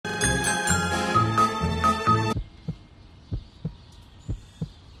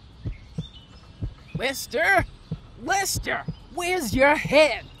Lester? Lester, where's your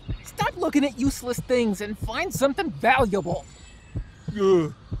head? Stop looking at useless things and find something valuable.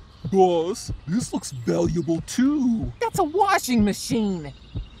 Boss, this looks valuable too. That's a washing machine.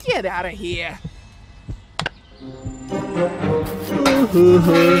 Get out of here.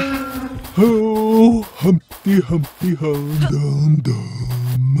 Oh, Humpty Humpty Dum Dum.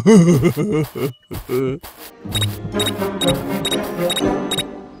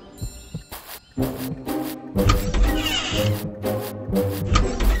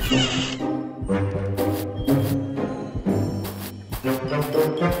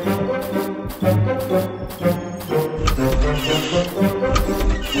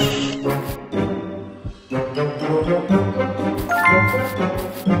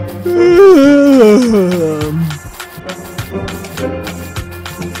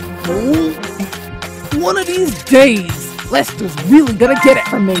 One of these days, Lester's really gonna get it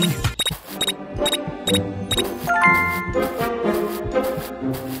from me.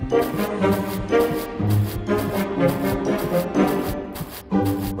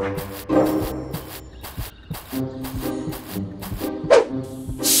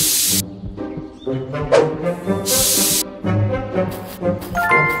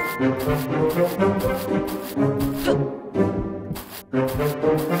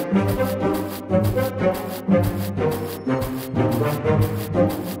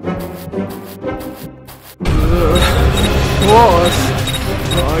 Boss,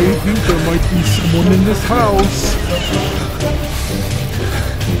 I think there might be someone in this house.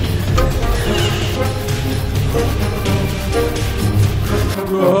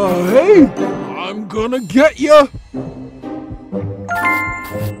 Hey, I'm gonna get ya.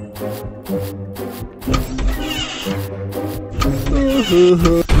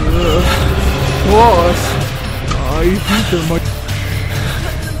 Boss, I think there might...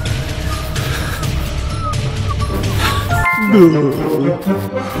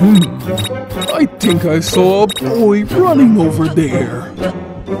 I think I saw a boy running over there.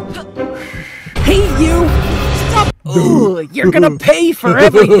 Hey, you! Stop! Ooh, you're gonna pay for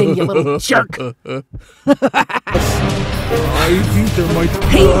everything, you little jerk! I think there might...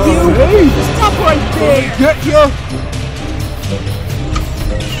 Hey, you! Hey! Stop right there! Get ya!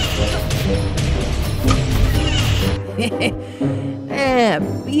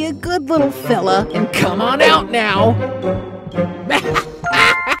 Be a good little fella and come on out now.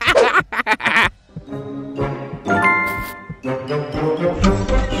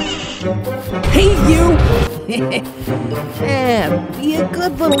 Hey, you! Be a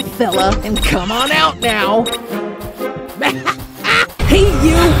good little fella and come on out now. Hey,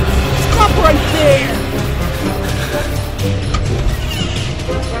 you! Stop right there!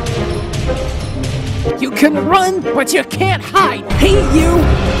 You can run, but you can't hide. Hey, you!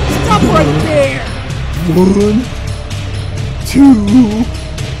 Stop right there! 1, 2,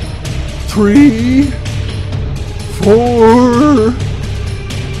 3, 4.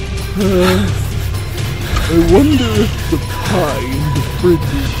 I wonder if the pie, the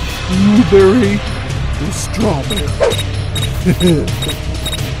fridge, blueberry, or strawberry.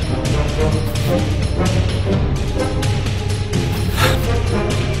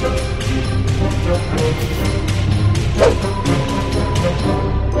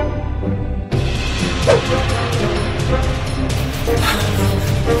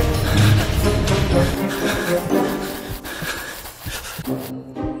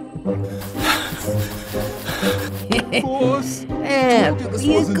 Boss,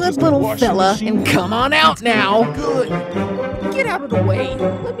 be a good little fella and come on out now. Good. Get out of the way.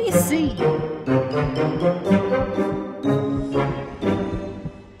 Let me see.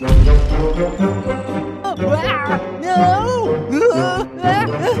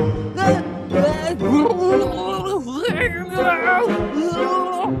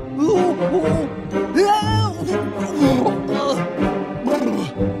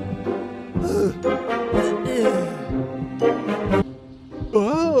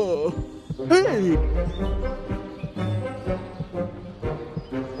 Oh, hey!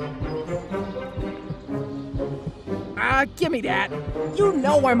 Give me that. You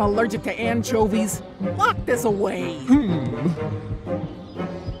know I'm allergic to anchovies. Lock this away.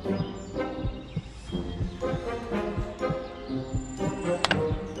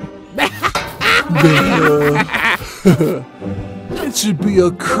 It should be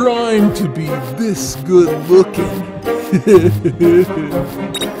a crime to be this good looking.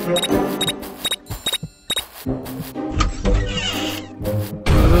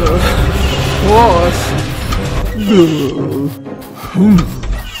 Boss.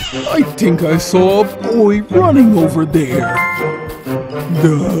 I think I saw a boy running over there.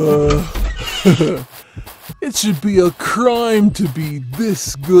 It should be a crime to be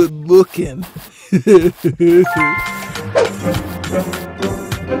this good looking.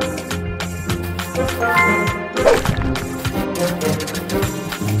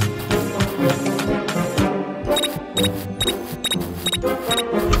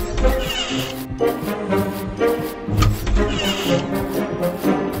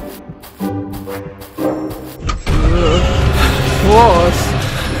 Boss,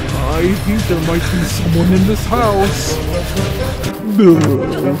 I think there might be someone in this house.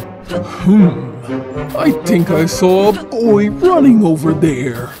 I think I saw a boy running over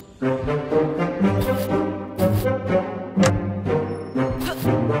there.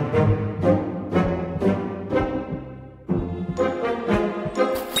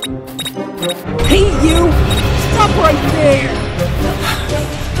 Hey, you! Stop right there!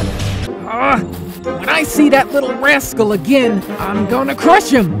 When I see that little rascal again, I'm gonna crush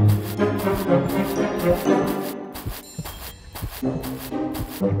him!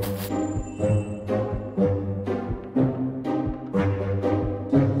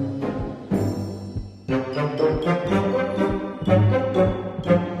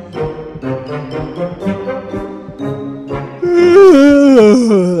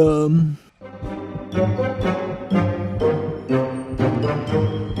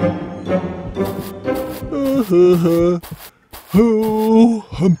 Oh,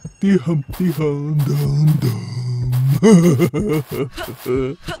 Humpty Humpty Hum Dum Dum.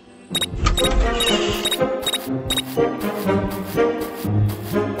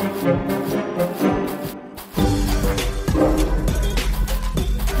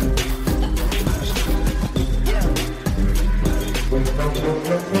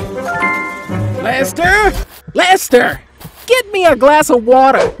 Lester! Lester! Get me a glass of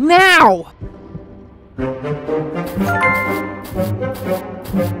water, now!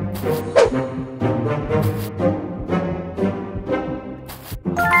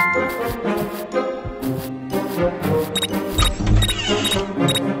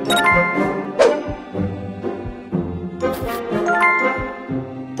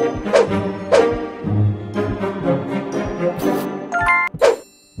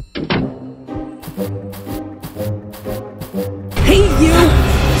 Hey, you!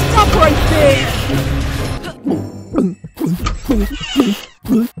 Stop right there!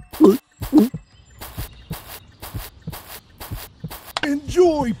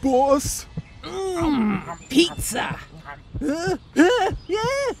 Enjoy, boss. Pizza!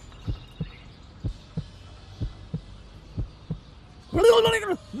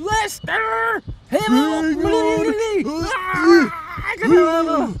 Lester!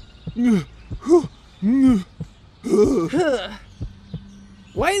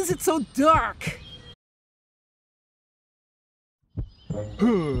 Why is it so dark?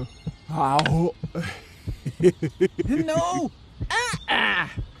 Ow. No!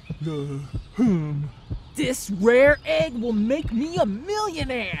 This rare egg will make me a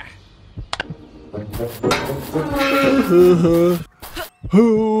millionaire!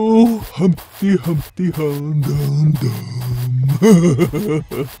 Oh, Humpty Humpty Hum Dum Dum.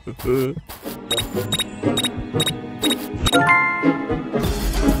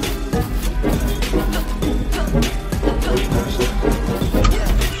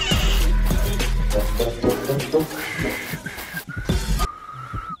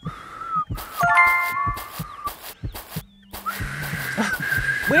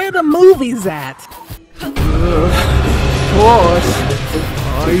 Where the movies at? Boss,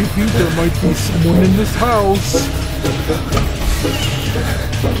 I think there might be someone in this house.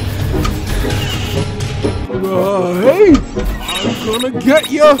 Hey, I'm gonna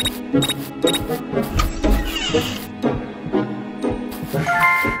get ya.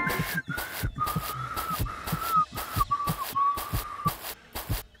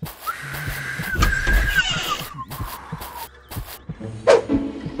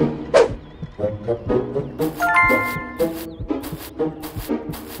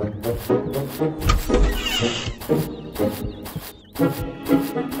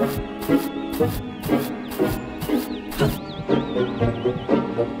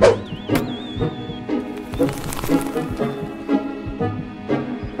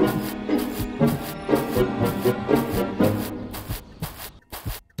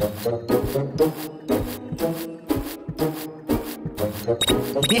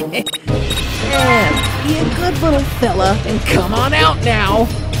 Yeah, be a good little fella and come on out now.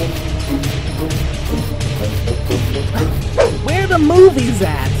 Where the movies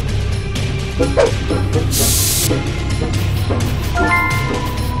at?